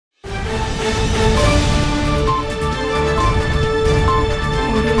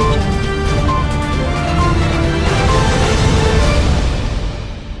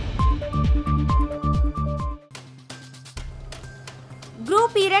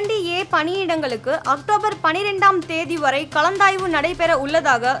2A பணியிடங்களுக்கு October 12ஆம் தேதி வரை கலந்தாய்வு நடைபெற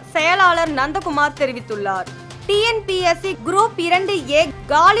உள்ளதாக செயலாளர் நந்தகுமார் தெரிவித்துள்ளார். TNPSC குரூப் 2A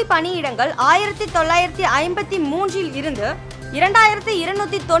காலி பணியிடங்கள் 1953 இருந்து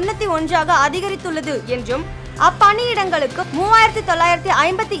 2291 அதிகரித்துள்ளது என்றும் அப்பணியிடங்களுக்கு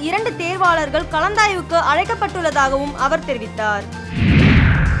 3952 தேர்வாளர்கள் கலந்தாய்வுக்கு அழைக்கப்பட்டுள்ளதாகவும் அவர் தெரிவித்தார்.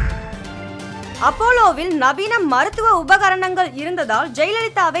 அப்போலோவில் நவீன மருத்துவ உபகரணங்கள் இருந்ததால்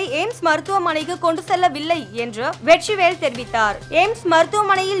ஜெயலலிதாவை எய்ம்ஸ் மருத்துவமனைக்கு கொண்டு செல்லவில்லை என்று வெற்றிவேல் தெரிவித்தார். எய்ம்ஸ்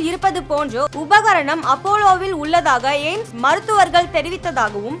மருத்துவமனையில் இருப்பது போன்ற உபகரணம் அப்போலோவில் உள்ளதாக எய்ம்ஸ் மருத்துவர்கள்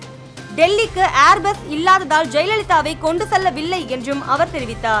தெரிவித்ததாகவும் டெல்லிக்கு ஏர்பஸ் இல்லாததால் ஜெயலலிதாவை கொண்டு செல்லவில்லை என்றும் அவர்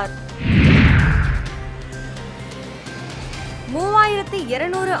தெரிவித்தார்.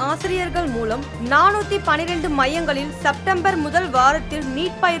 3200 ஆசிரியர்கள் மூலம் 412 மையங்களில் செப்டம்பர் முதல் வாரத்தில்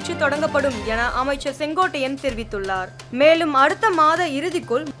நீட் பயிற்சி தொடங்கப்படும் என அமைச்சர் செங்கோட்டையன் தெரிவித்துள்ளார். மேலும் அடுத்த மாத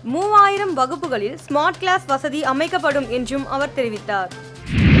இறுதிக்குள் 3000 வகுப்புகளில் ஸ்மார்ட் கிளாஸ் வசதி அமைக்கப்படும் என்றும் அவர் தெரிவித்தார்.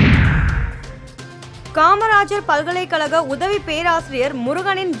 காமராஜர் பல்கலைக்கழக உதவி பேராசிரியர்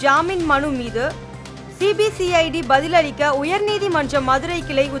முருகனின் ஜாமீன் மனு மீது CBCID பதிலளிக்க உயர்நீதிமன்ற மதுரை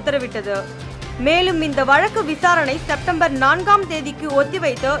கிளை உத்தரவிட்டது. மேலும் இந்த வழக்கு விசாரணை செப்டம்பர் 4ஆம் தேதிக்கு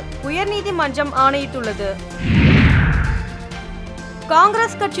ஒத்திவைத்து உயர்நீதிமன்றம் ஆணையிட்டுள்ளது.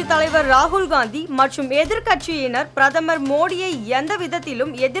 காங்கிரஸ் கட்சி தலைவர் ராகுல் காந்தி மற்றும் எதிர்க்கட்சியினர் பிரதமர் மோடியை எந்த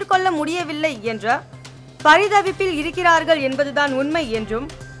விதத்திலும் எதிர்கொள்ள முடியவில்லை என்ற பரிதவிப்பில் இருக்கிறார்கள் என்பதுதான் உண்மை என்றும்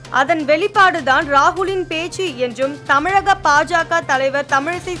அதன் வெளிப்பாடுதான் ராகுலின் பேச்சு என்றும் தமிழக பாஜக தலைவர்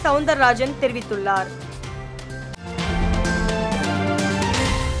தமிழிசை சவுந்தரராஜன் தெரிவித்துள்ளார்.